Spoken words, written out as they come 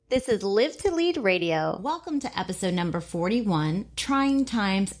This is Live to Lead Radio. Welcome to episode number 41, Trying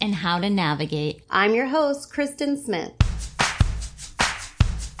Times and How to Navigate. I'm your host, Kristen Smith.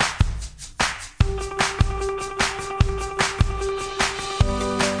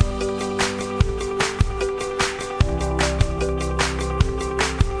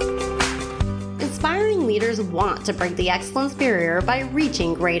 Inspiring leaders want to break the excellence barrier by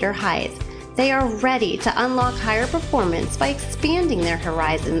reaching greater heights. They are ready to unlock higher performance by expanding their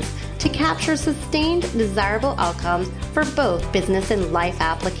horizons to capture sustained, desirable outcomes for both business and life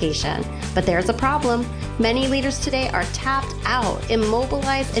application. But there's a problem. Many leaders today are tapped out,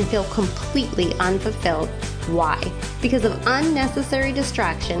 immobilized, and feel completely unfulfilled. Why? Because of unnecessary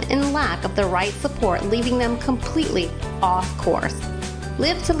distraction and lack of the right support, leaving them completely off course.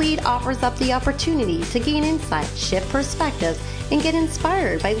 Live to Lead offers up the opportunity to gain insight, shift perspectives, and get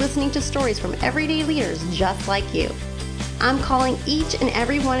inspired by listening to stories from everyday leaders just like you. I'm calling each and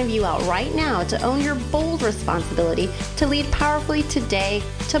every one of you out right now to own your bold responsibility to lead powerfully today,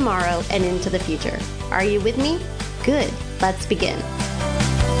 tomorrow, and into the future. Are you with me? Good. Let's begin.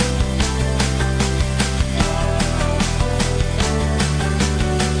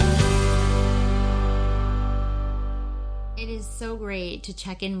 It is so great to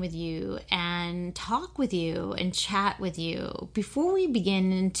check in with you and talk with you and chat with you. Before we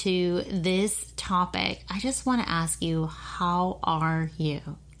begin into this topic, I just want to ask you, how are you?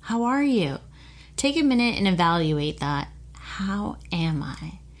 How are you? Take a minute and evaluate that. How am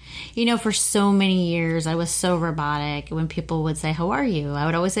I? You know, for so many years, I was so robotic. When people would say, how are you? I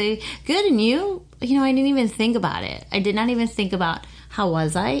would always say, good, and you? You know, I didn't even think about it. I did not even think about how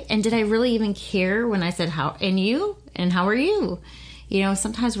was I? And did I really even care when I said, how, and you? And how are you? You know,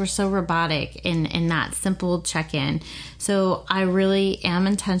 sometimes we're so robotic in that simple check-in. So I really am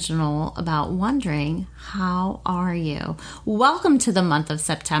intentional about wondering, how are you? Welcome to the month of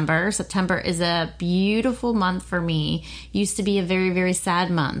September. September is a beautiful month for me. Used to be a very, very sad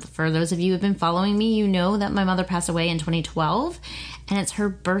month. For those of you who have been following me, you know that my mother passed away in 2012. And it's her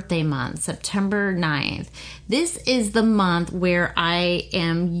birthday month, September 9th. This is the month where I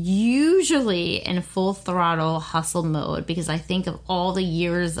am usually in full throttle hustle mode because I think of all the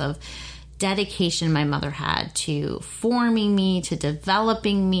years of dedication my mother had to forming me, to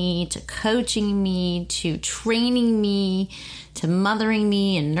developing me, to coaching me, to training me, to mothering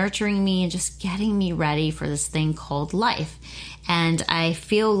me and nurturing me and just getting me ready for this thing called life. And I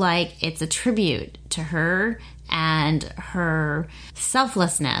feel like it's a tribute to her and her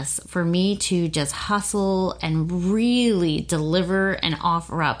selflessness for me to just hustle and really deliver and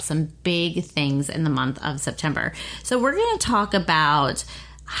offer up some big things in the month of September. So we're going to talk about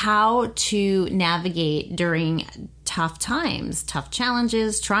how to navigate during tough times, tough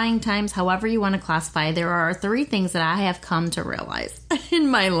challenges, trying times, however you want to classify. There are 3 things that I have come to realize in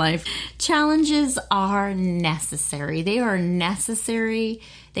my life. Challenges are necessary. They are necessary.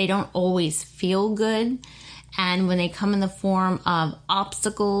 They don't always feel good. And when they come in the form of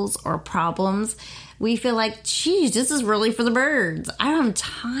obstacles or problems, we feel like, geez, this is really for the birds. I don't have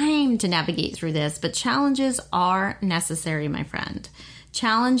time to navigate through this. But challenges are necessary, my friend.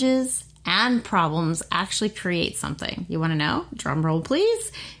 Challenges and problems actually create something. You want to know? Drum roll,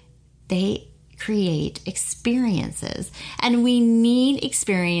 please. They create experiences. And we need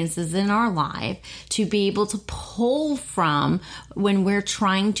experiences in our life to be able to pull from when we're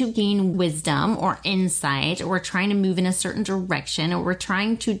trying to gain wisdom or insight, or we're trying to move in a certain direction, or we're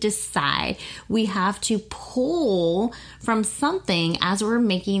trying to decide. We have to pull from something as we're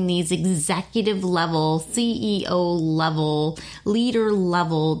making these executive level, CEO level, leader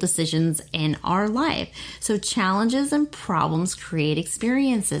level decisions in our life. So challenges and problems create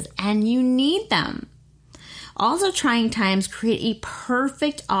experiences, and you need them. Also, trying times create a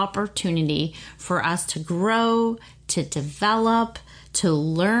perfect opportunity for us to grow, to develop, to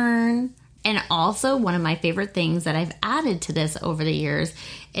learn. And also, one of my favorite things that I've added to this over the years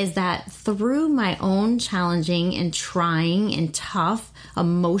is that through my own challenging and trying and tough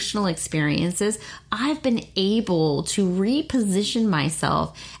emotional experiences, I've been able to reposition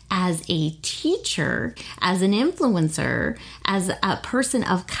myself as a teacher, as an influencer, as a person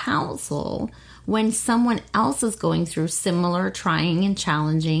of counsel when someone else is going through similar trying and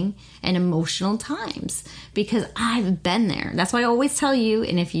challenging and emotional times, because I've been there. That's why I always tell you,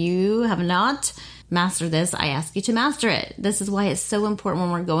 and if you have not mastered this, I ask you to master it. This is why it's so important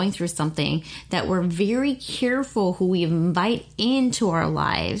when we're going through something that we're very careful who we invite into our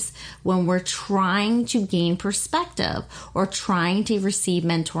lives when we're trying to gain perspective or trying to receive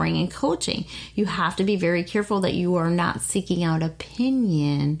mentoring and coaching. You have to be very careful that you are not seeking out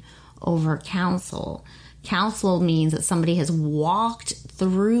opinion over counsel. Counsel means that somebody has walked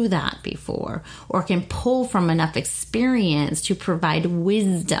through that before or can pull from enough experience to provide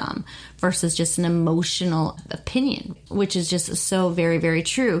wisdom versus just an emotional opinion, which is just so very, very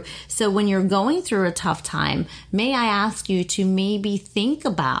true. So when you're going through a tough time, may I ask you to maybe think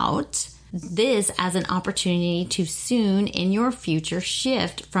about this as an opportunity to soon in your future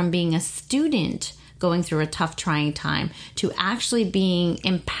shift from being a student going through a tough, trying time to actually being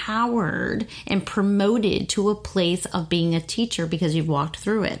empowered and promoted to a place of being a teacher because you've walked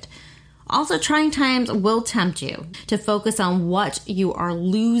through it. Also, trying times will tempt you to focus on what you are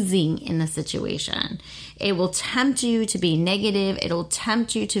losing in the situation. It will tempt you to be negative. It'll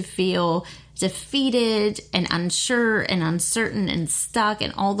tempt you to feel defeated and unsure and uncertain and stuck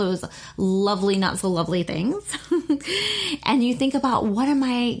and all those lovely, not so lovely things. And you think about, what am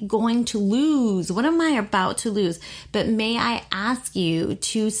I going to lose? What am I about to lose? But may I ask you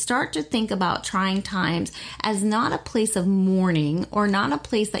to start to think about trying times as not a place of mourning or not a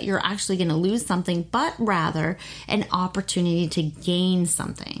place that you're actually going to lose something, but rather an opportunity to gain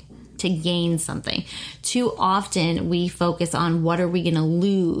something. Too often we focus on what are we going to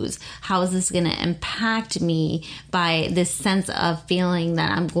lose? How is this going to impact me by this sense of feeling that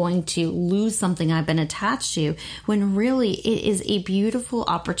I'm going to lose something I've been attached to, when really it is a beautiful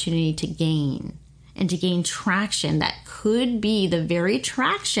opportunity to gain and to gain traction that could be the very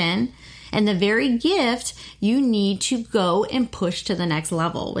traction and the very gift you need to go and push to the next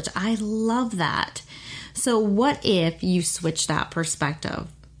level, which I love that. So what if you switch that perspective?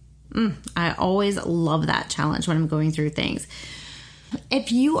 I always love that challenge when I'm going through things.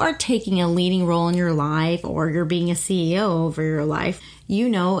 If you are taking a leading role in your life or you're being a CEO over your life, you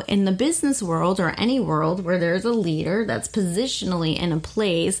know, in the business world or any world where there's a leader that's positionally in a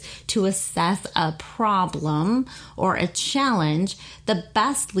place to assess a problem or a challenge, the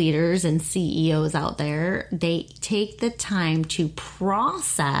best leaders and CEOs out there, they take the time to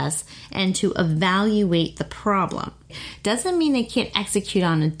process and to evaluate the problem. Doesn't mean they can't execute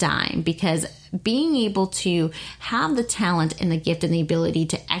on a dime, because being able to have the talent and the gift and the ability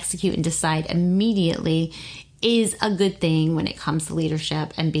to execute and decide immediately is a good thing when it comes to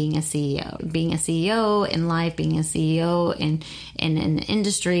leadership and being a CEO. Being a CEO in life, being a CEO in an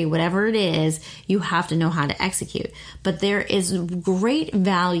industry, whatever it is, you have to know how to execute. But there is great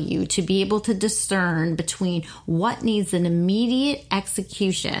value to be able to discern between what needs an immediate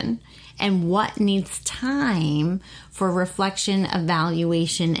execution and what needs time for reflection,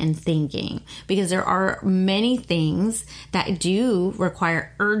 evaluation, and thinking. Because there are many things that do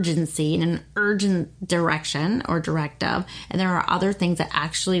require urgency and an urgent direction or directive. And there are other things that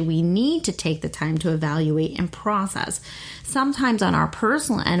actually we need to take the time to evaluate and process. Sometimes on our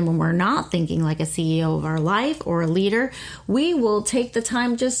personal end, when we're not thinking like a CEO of our life or a leader, we will take the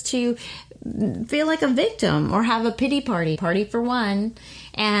time just to feel like a victim or have a pity party for one.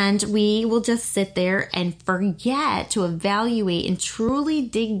 And we will just sit there and forget to evaluate and truly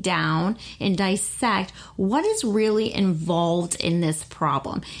dig down and dissect what is really involved in this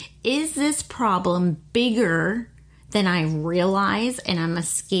problem. Is this problem bigger than I realize and I'm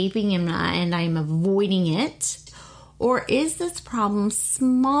escaping and I'm avoiding it? Or is this problem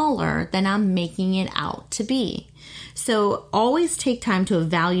smaller than I'm making it out to be? So always take time to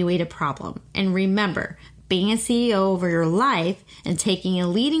evaluate a problem. And remember, being a CEO over your life and taking a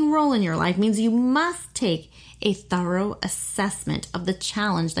leading role in your life means you must take a thorough assessment of the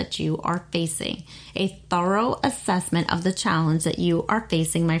challenge that you are facing. A thorough assessment of the challenge that you are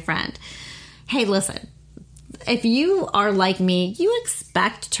facing, my friend. Hey, listen. If you are like me, you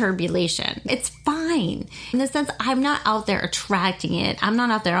expect turbulation. It's fine. In the sense, I'm not out there attracting it. I'm not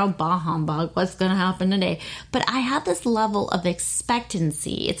out there, oh, bah humbug, what's going to happen today? But I have this level of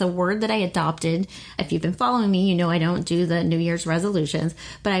expectancy. It's a word that I adopted. If you've been following me, you know I don't do the New Year's resolutions,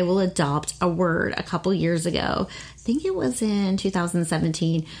 but I will adopt a word a couple years ago. I think it was in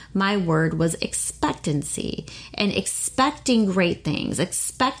 2017, my word was expectancy, and expecting great things,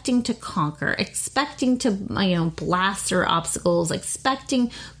 expecting to conquer, expecting to, blast through obstacles,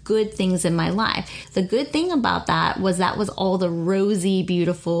 expecting good things in my life. The good thing about that was all the rosy,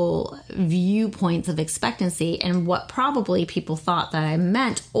 beautiful viewpoints of expectancy and what probably people thought that I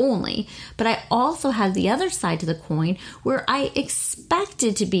meant only. But I also had the other side to the coin where I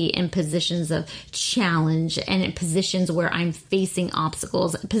expected to be in positions of challenge and in positions where I'm facing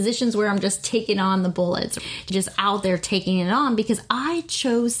obstacles, positions where I'm just taking on the bullets, just out there taking it on because I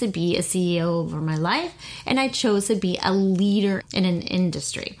chose to be a CEO over my life and I chose to be a leader in an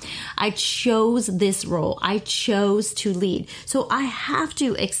industry. I chose this role. I chose to lead. So I have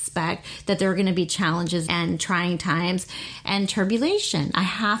to expect that there are going to be challenges and trying times and turbulation. I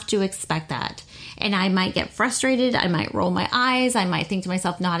have to expect that. And I might get frustrated. I might roll my eyes. I might think to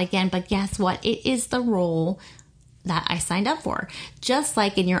myself, not again. But guess what? It is the role that I signed up for. Just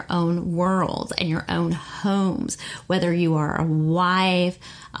like in your own world and your own homes, whether you are a wife,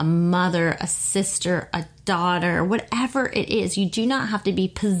 a mother, a sister, a daughter, whatever it is, you do not have to be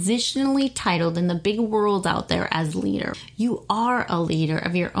positionally titled in the big world out there as leader. You are a leader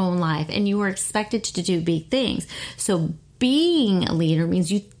of your own life and you are expected to do big things. So being a leader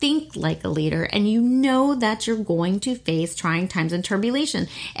means you think like a leader and you know that you're going to face trying times and turbulation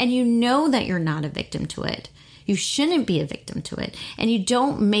and you know that you're not a victim to it. You shouldn't be a victim to it. And you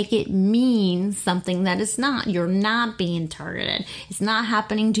don't make it mean something that it's not. You're not being targeted. It's not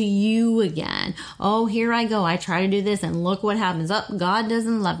happening to you again. Oh, here I go. I try to do this and look what happens. Oh, God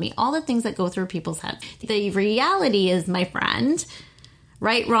doesn't love me. All the things that go through people's heads. The reality is, my friend,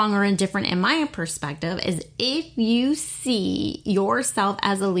 right, wrong, or indifferent in my perspective, is if you see yourself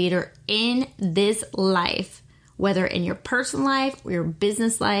as a leader in this life, whether in your personal life, your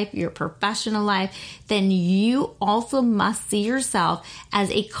business life, your professional life, then you also must see yourself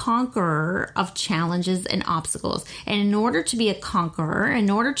as a conqueror of challenges and obstacles. And in order to be a conqueror, in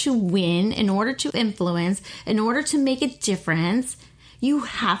order to win, in order to influence, in order to make a difference, you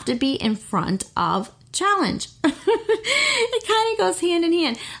have to be in front of challenge. It kind of goes hand in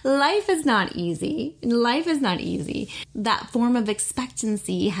hand. Life is not easy. Life is not easy. That form of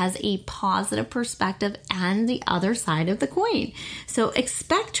expectancy has a positive perspective and the other side of the coin. So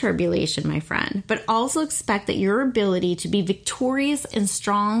expect turbulation, my friend, but also expect that your ability to be victorious and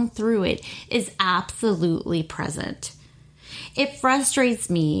strong through it is absolutely present. It frustrates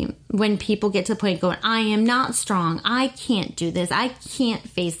me when people get to the point going, I am not strong. I can't do this. I can't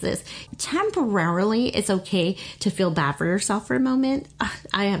face this. Temporarily, it's okay to feel bad for yourself for a moment.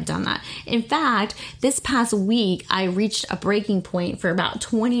 I have done that. In fact, this past week, I reached a breaking point for about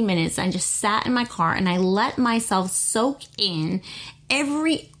 20 minutes. I just sat in my car and I let myself soak in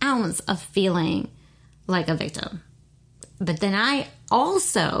every ounce of feeling like a victim. But then I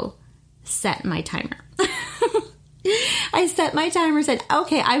also set my timer. I set my timer, said,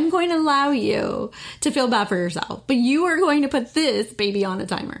 okay, I'm going to allow you to feel bad for yourself, but you are going to put this baby on a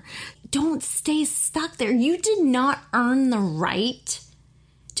timer. Don't stay stuck there. You did not earn the right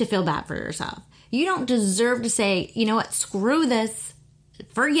to feel bad for yourself. You don't deserve to say, you know what, screw this,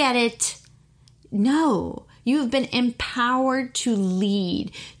 forget it. No, you have been empowered to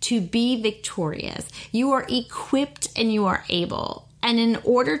lead, to be victorious. You are equipped and you are able. And in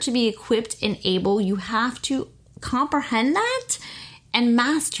order to be equipped and able, you have to comprehend that and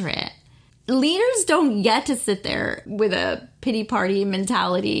master it. Leaders don't get to sit there with a pity party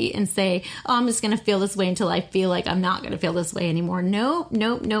mentality and say, oh, I'm just going to feel this way until I feel like I'm not going to feel this way anymore. Nope,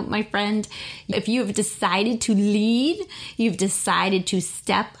 my friend. If you have decided to lead, you've decided to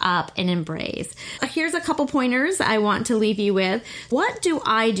step up and embrace. Here's a couple pointers I want to leave you with. What do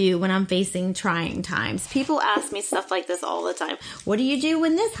I do when I'm facing trying times? People ask me stuff like this all the time. What do you do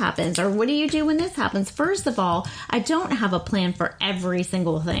when this happens? Or what do you do when this happens? First of all, I don't have a plan for every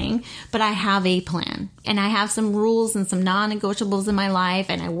single thing, but I have a plan. And I have some rules and some non-negotiables in my life,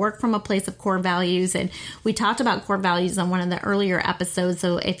 and I work from a place of core values. And we talked about core values on one of the earlier episodes.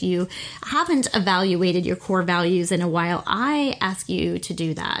 So if you haven't evaluated your core values in a while, I ask you to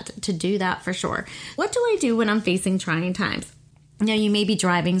do that for sure. What do I do when I'm facing trying times? Now, you may be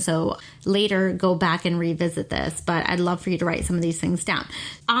driving, so later go back and revisit this, but I'd love for you to write some of these things down.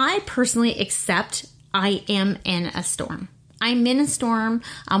 I personally accept I am in a storm. I'm in a storm.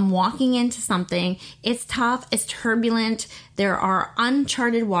 I'm walking into something. It's tough. It's turbulent. There are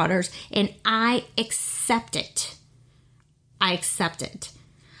uncharted waters, and I accept it. I accept it.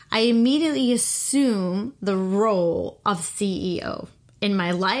 I immediately assume the role of CEO in my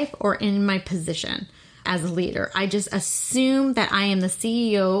life or in my position as a leader. I just assume that I am the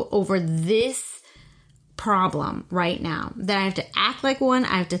CEO over this problem right now, that I have to act like one,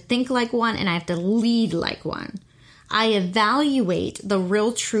 I have to think like one, and I have to lead like one. I evaluate the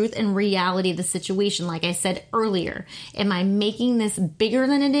real truth and reality of the situation. Like I said earlier, am I making this bigger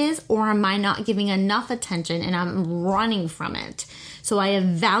than it is, or am I not giving enough attention and I'm running from it? So I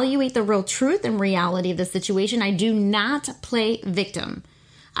evaluate the real truth and reality of the situation. I do not play victim.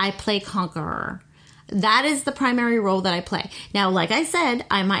 I play conqueror. That is the primary role that I play. Now, like I said,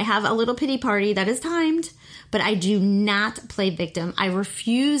 I might have a little pity party that is timed, but I do not play victim. I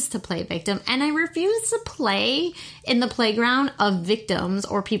refuse to play victim, and I refuse to play in the playground of victims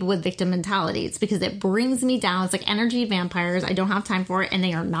or people with victim mentalities because it brings me down. It's like energy vampires. I don't have time for it, and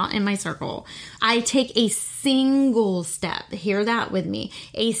they are not in my circle. I take a single step. Hear that with me.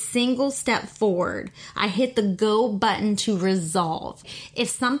 A single step forward. I hit the go button to resolve. If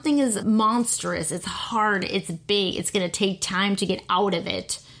something is monstrous, it's hard, it's big, it's going to take time to get out of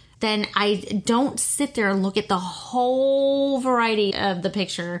it, then I don't sit there and look at the whole variety of the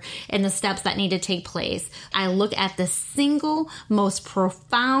picture and the steps that need to take place. I look at the single most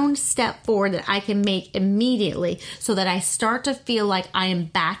profound step forward that I can make immediately so that I start to feel like I am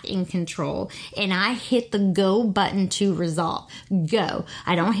back in control, and I hit the go button to resolve. Go.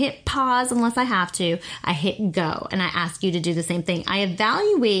 I don't hit pause unless I have to. I hit go, and I ask you to do the same thing. I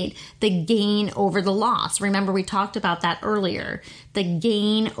evaluate the gain over the loss. Remember, we talked about that earlier. The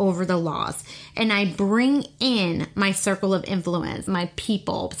gain over the loss. And I bring in my circle of influence, my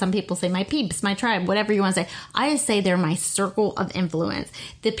people. Some people say my peeps, my tribe, whatever you want to say. I just say they're my circle of influence.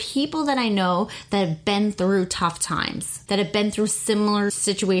 The people that I know that have been through tough times, that have been through similar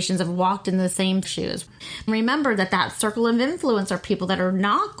situations, have walked in the same shoes. Remember that circle of influence are people that are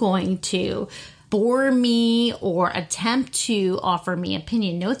not going to bore me or attempt to offer me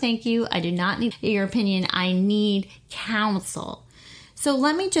opinion. No, thank you. I do not need your opinion. I need counsel. So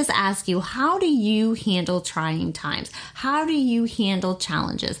let me just ask you, how do you handle trying times? How do you handle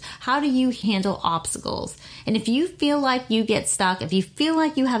challenges? How do you handle obstacles? And if you feel like you get stuck, if you feel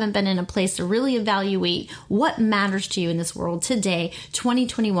like you haven't been in a place to really evaluate what matters to you in this world today,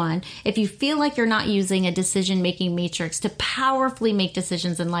 2021, if you feel like you're not using a decision-making matrix to powerfully make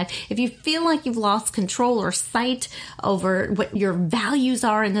decisions in life, if you feel like you've lost control or sight over what your values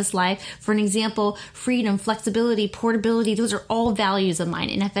are in this life, for an example, freedom, flexibility, portability, those are all values of mine.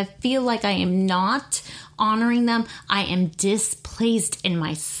 And if I feel like I am not honoring them, I am displaced in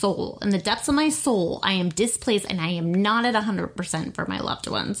my soul. In the depths of my soul, I am displaced and I am not at 100% for my loved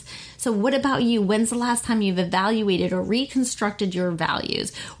ones. So what about you? When's the last time you've evaluated or reconstructed your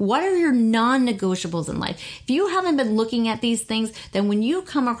values? What are your non-negotiables in life? If you haven't been looking at these things, then when you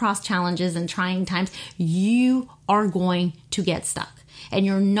come across challenges and trying times, you are going to get stuck. And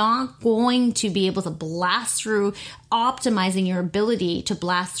you're not going to be able to blast through, optimizing your ability to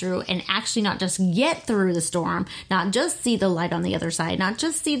blast through and actually not just get through the storm, not just see the light on the other side, not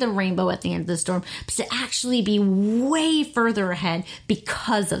just see the rainbow at the end of the storm, but to actually be way further ahead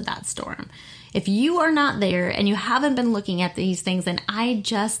because of that storm. If you are not there and you haven't been looking at these things, then I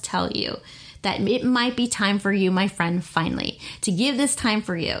just tell you that it might be time for you, my friend, finally, to give this time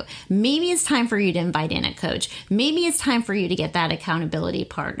for you. Maybe it's time for you to invite in a coach. Maybe it's time for you to get that accountability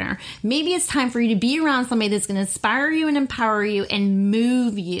partner. Maybe it's time for you to be around somebody that's going to inspire you and empower you and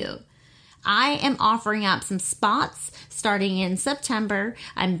move you. I am offering up some spots starting in September.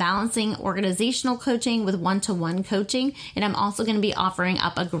 I'm balancing organizational coaching with one-to-one coaching, and I'm also going to be offering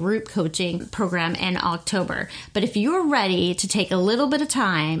up a group coaching program in October. But if you're ready to take a little bit of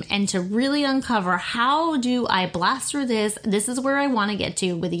time and to really uncover how do I blast through this is where I want to get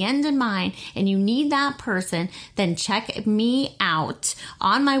to with the end in mind, and you need that person, then check me out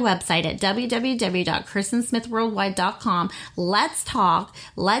on my website at www.kristensmithworldwide.com. Let's talk.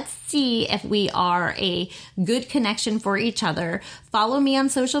 Let's see if we are a good connection for each other. Follow me on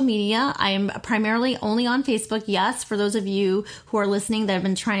social media. I am primarily only on Facebook. Yes, for those of you who are listening that have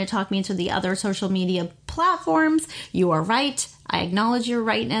been trying to talk me into the other social media platforms, you are right. I acknowledge your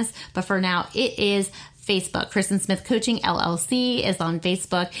rightness, but for now it is Facebook. Kristen Smith Coaching LLC is on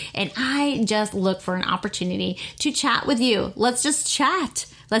Facebook, and I just look for an opportunity to chat with you. Let's just chat.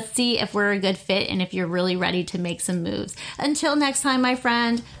 Let's see if we're a good fit and if you're really ready to make some moves. Until next time, my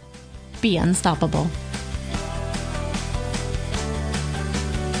friend, be unstoppable.